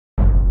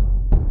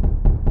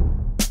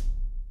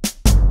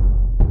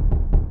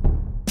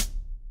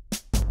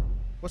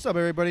What's up,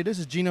 everybody? This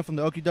is Gina from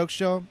the Okie Doke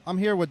Show. I'm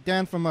here with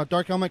Dan from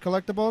Dark Helmet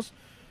Collectibles.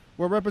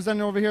 We're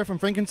representing over here from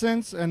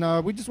Frankincense,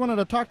 and we just wanted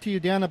to talk to you,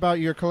 Dan, about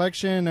your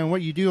collection and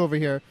what you do over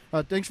here.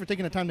 Thanks for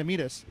taking the time to meet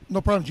us.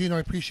 No problem, Gino.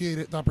 I appreciate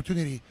it, the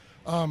opportunity.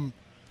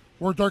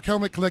 We're Dark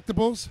Helmet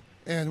Collectibles,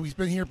 and we've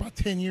been here about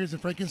 10 years in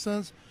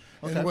Frankincense.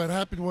 Okay. And what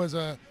happened was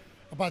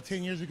about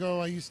 10 years ago,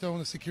 I used to own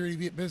a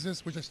security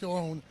business, which I still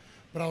own,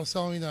 but I was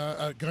selling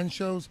gun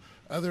shows,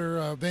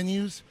 other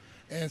venues,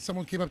 and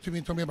someone came up to me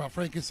and told me about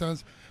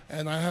Frankincense,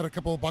 and I had a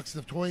couple of boxes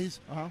of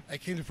toys. I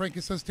came to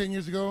Frankincense 10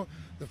 years ago.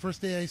 The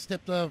first day I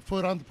stepped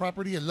foot on the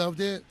property, I loved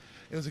it.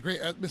 It was a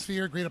great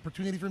atmosphere, great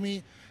opportunity for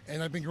me,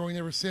 and I've been growing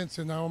ever since,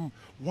 and now I'm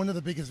one of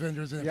the biggest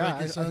vendors in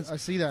Frankincense. I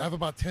see that. I have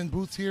about 10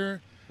 booths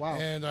here. Wow.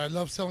 And I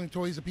love selling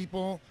toys to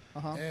people,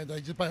 and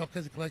I just buy all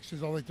kinds of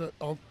collections all day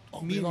long.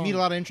 Meet a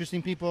lot of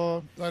interesting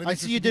people. I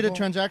see you did a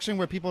transaction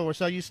where people will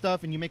sell you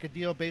stuff and you make a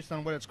deal based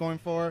on what it's going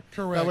for.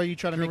 Correct. That way you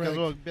try to make a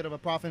little bit of a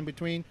profit in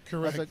between.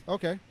 Correct. Like,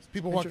 okay.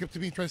 People walk up to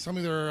me, try to sell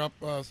me their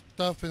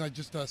stuff, and I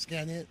just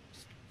scan it,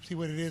 see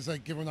what it is. I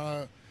give them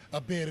a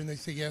bid, and they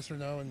say yes or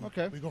no,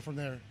 and we go from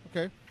there.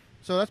 Okay.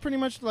 So that's pretty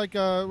much like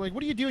what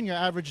do you do in your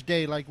average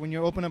day? Like when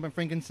you open up in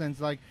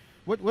Frankincense, like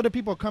what do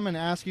people come and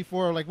ask you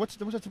for? Like what's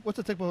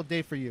a typical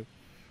day for you?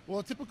 Well,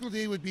 a typical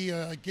day would be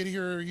I get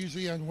here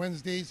usually on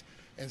Wednesdays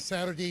and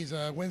Saturdays.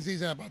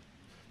 Wednesdays at about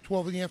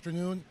 12 in the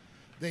afternoon.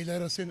 They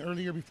let us in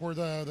earlier before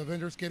the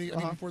vendors get here,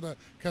 before the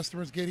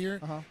customers get here.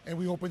 And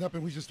we open up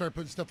and we just start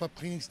putting stuff up,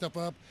 cleaning stuff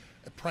up,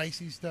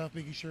 pricey stuff,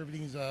 making sure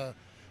everything's at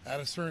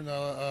a certain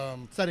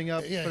setting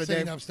up for the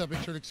setting day. up stuff,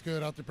 make sure it looks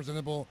good out there,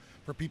 presentable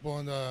for people.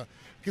 And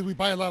because we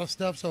buy a lot of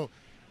stuff, so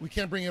we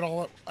can't bring it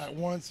all up at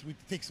once. It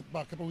takes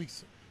about a couple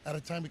weeks at a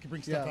time. We can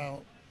bring stuff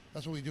out.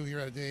 That's what we do here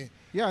at a day.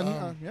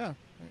 Yeah, yeah.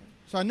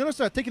 So I noticed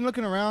that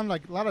looking around,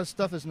 like a lot of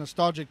stuff is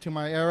nostalgic to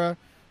my era.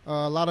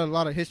 A lot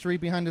of history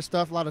behind this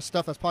stuff. A lot of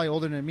stuff that's probably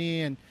older than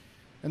me, and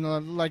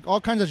like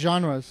all kinds of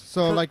genres.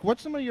 So like,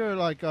 what's some of your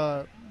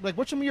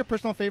what's some of your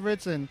personal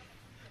favorites? And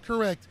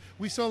correct,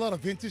 we sell a lot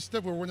of vintage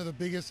stuff. We're one of the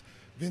biggest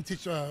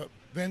vintage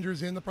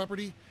vendors in the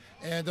property,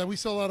 and we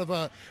sell a lot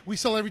of we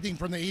sell everything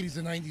from the 80s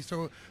and 90s.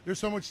 So there's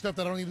so much stuff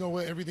that I don't even know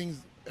what everything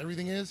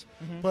is.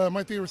 But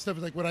my favorite stuff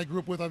is like what I grew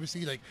up with,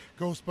 obviously, like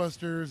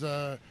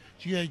Ghostbusters,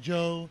 G.I.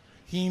 Joe,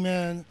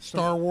 He-Man,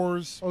 Star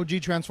Wars,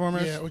 OG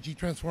Transformers. Yeah, OG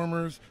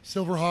Transformers,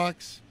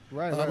 Silverhawks.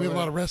 Right. We have a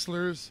lot of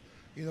wrestlers.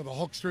 You know, the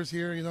Hulksters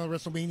here. You know,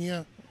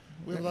 WrestleMania.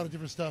 We have a lot of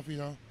different stuff. You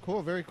know.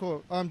 Cool. Very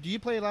cool. Do you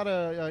play a lot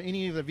of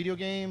any of the video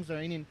games or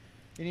any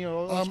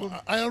old school?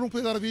 I don't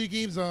play a lot of video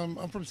games.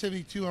 I'm from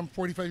 '72. I'm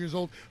 45 years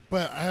old,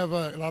 but I have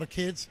a lot of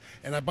kids,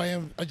 and I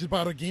just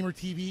bought a gamer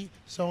TV,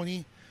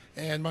 Sony.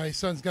 And my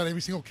son's got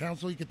every single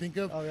console you could think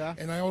of. Oh, yeah?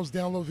 And I always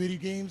download video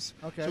games.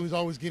 Okay. So he's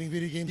always getting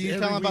video games. Do you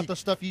tell him about the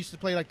stuff you used to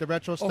play, like the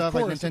retro stuff,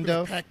 like Nintendo?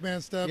 Like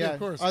Pac-Man stuff. Yeah, of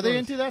course. Are they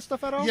into that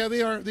stuff at all? Yeah,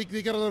 they are. They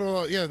got a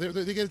little. Yeah,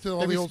 they get into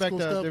all the old school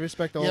stuff. They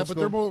respect the old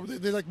school. Yeah,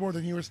 but they like more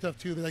the newer stuff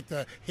too. They like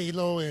the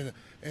Halo and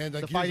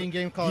the fighting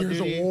game, Call of Duty.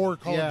 Gears of War,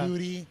 Call of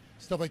Duty,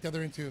 stuff like that.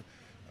 They're into.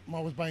 I'm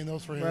always buying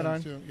those for him. Right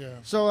on. Too. Yeah.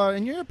 So,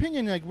 in your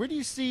opinion, like, where do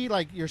you see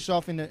like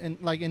yourself in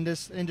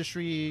this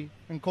industry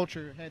and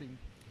culture heading?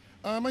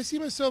 I see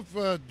myself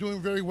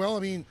doing very well. I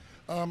mean,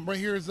 right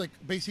here is like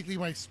basically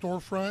my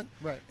storefront,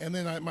 right? And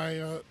then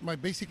my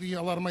basically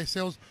a lot of my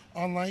sales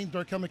online,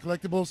 Dark Helmet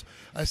Collectibles.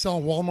 I sell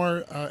on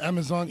Walmart,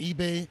 Amazon,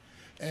 eBay,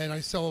 and I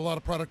sell a lot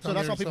of product. So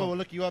that's how people will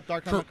look you up,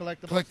 Dark Helmet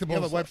Collectibles. You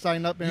have a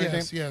website up and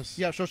everything. Yes.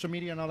 You have social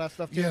media and all that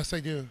stuff too. Yes, I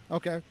do.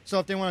 Okay,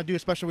 so if they want to do a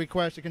special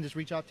request, they can just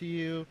reach out to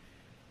you.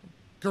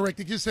 Correct.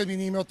 They just send me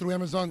an email through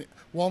Amazon,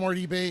 Walmart,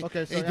 eBay.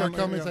 Okay, so hey, Dark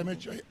Helmets.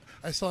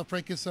 I sell at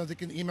Frankincense. They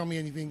can email me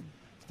anything.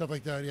 Stuff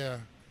like that, yeah.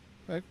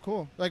 Okay,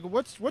 cool. Like,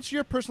 what's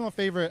your personal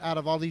favorite out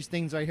of all these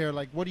things right here?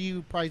 Like, what do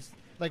you prize?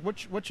 Like,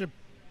 what's your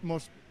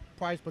most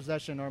prized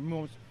possession or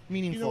most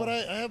meaningful? You know what?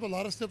 I have a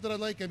lot of stuff that I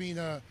like. I mean,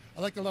 I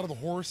like a lot of the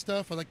horror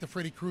stuff. I like the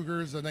Freddy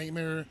Kruegers, the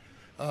Nightmare.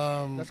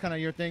 That's kind of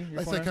your thing.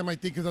 That's like kind of my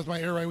thing because that's my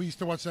era. We used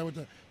to watch that with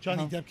the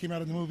Johnny Depp came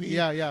out in the movie.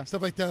 Yeah.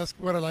 Stuff like that. That's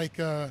what I like.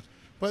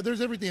 But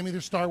there's everything. I mean,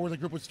 there's Star Wars. I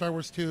grew up with Star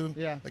Wars too.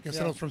 Yeah. Like I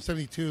said, I was from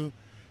 '72,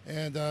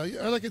 and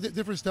I like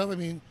different stuff. I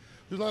mean.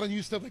 There's a lot of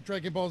new stuff like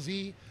Dragon Ball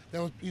Z.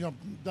 That was,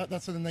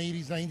 that's in the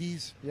 80s,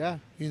 90s. Yeah.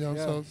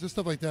 So just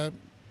stuff like that.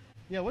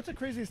 Yeah. What's the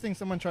craziest thing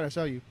someone tried to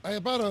sell you? I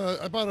bought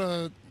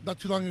a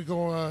not too long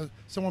ago.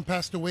 Someone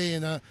passed away,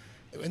 and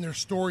in their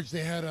storage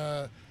they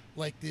had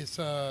like this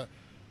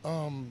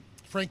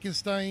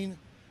Frankenstein,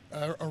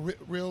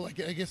 real.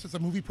 I guess it's a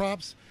movie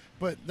props,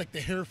 but like the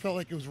hair felt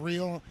like it was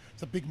real.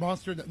 It's a big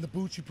monster, and the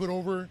boots you put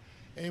over.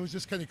 And it was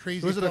just kind of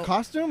crazy. Was it a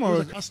costume or it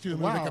was a costume?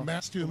 Wow. It was like a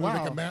mask. It was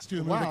like a mask. It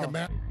was like a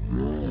mask.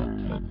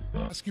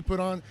 You put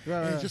on,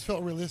 and it just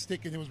felt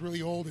realistic, and it was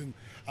really old, and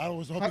I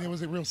was hoping it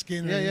was a real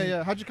skin.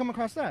 Yeah. How'd you come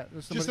across that?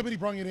 Just somebody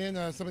brought it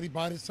in. Somebody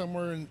bought it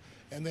somewhere,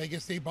 and I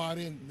guess they bought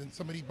it, and then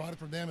somebody bought it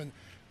from them, and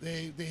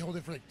they hold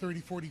it for like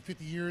 30, 40,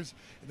 50 years,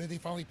 and then they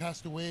finally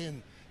passed away,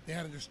 and they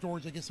had in their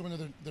storage. I guess one of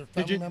their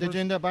family members. Did you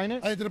end up buying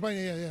it? I ended up buying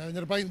it. Yeah. I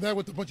ended up buying that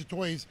with a bunch of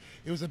toys.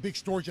 It was a big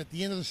storage. At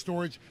the end of the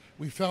storage,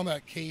 we found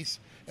that case,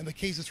 and the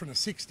case is from the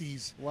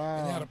 '60s. Wow.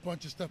 And it had a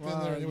bunch of stuff in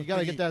there. And you got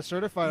to get that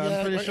certified.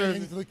 I'm pretty sure.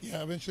 Eventually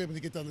I'm going to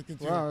get that looked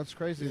into. Wow, that's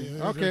crazy.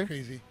 Yeah, okay. very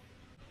crazy.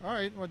 All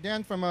right. Well,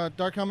 Dan from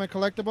Dark Helmet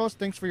Collectibles,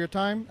 thanks for your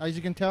time. As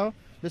you can tell,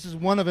 this is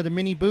one of the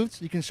mini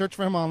booths. You can search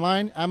for him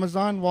online,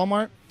 Amazon,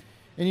 Walmart,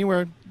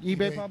 anywhere,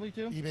 eBay probably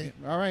too. eBay.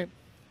 All right.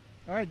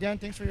 All right, Dan,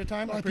 thanks for your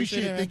time. I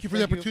appreciate it. Thank you for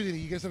the opportunity.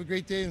 You guys have a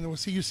great day, and we'll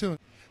see you soon.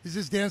 This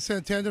is Dan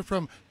Santander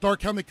from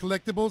Dark Helmet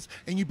Collectibles,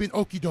 and you've been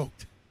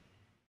okey-doked.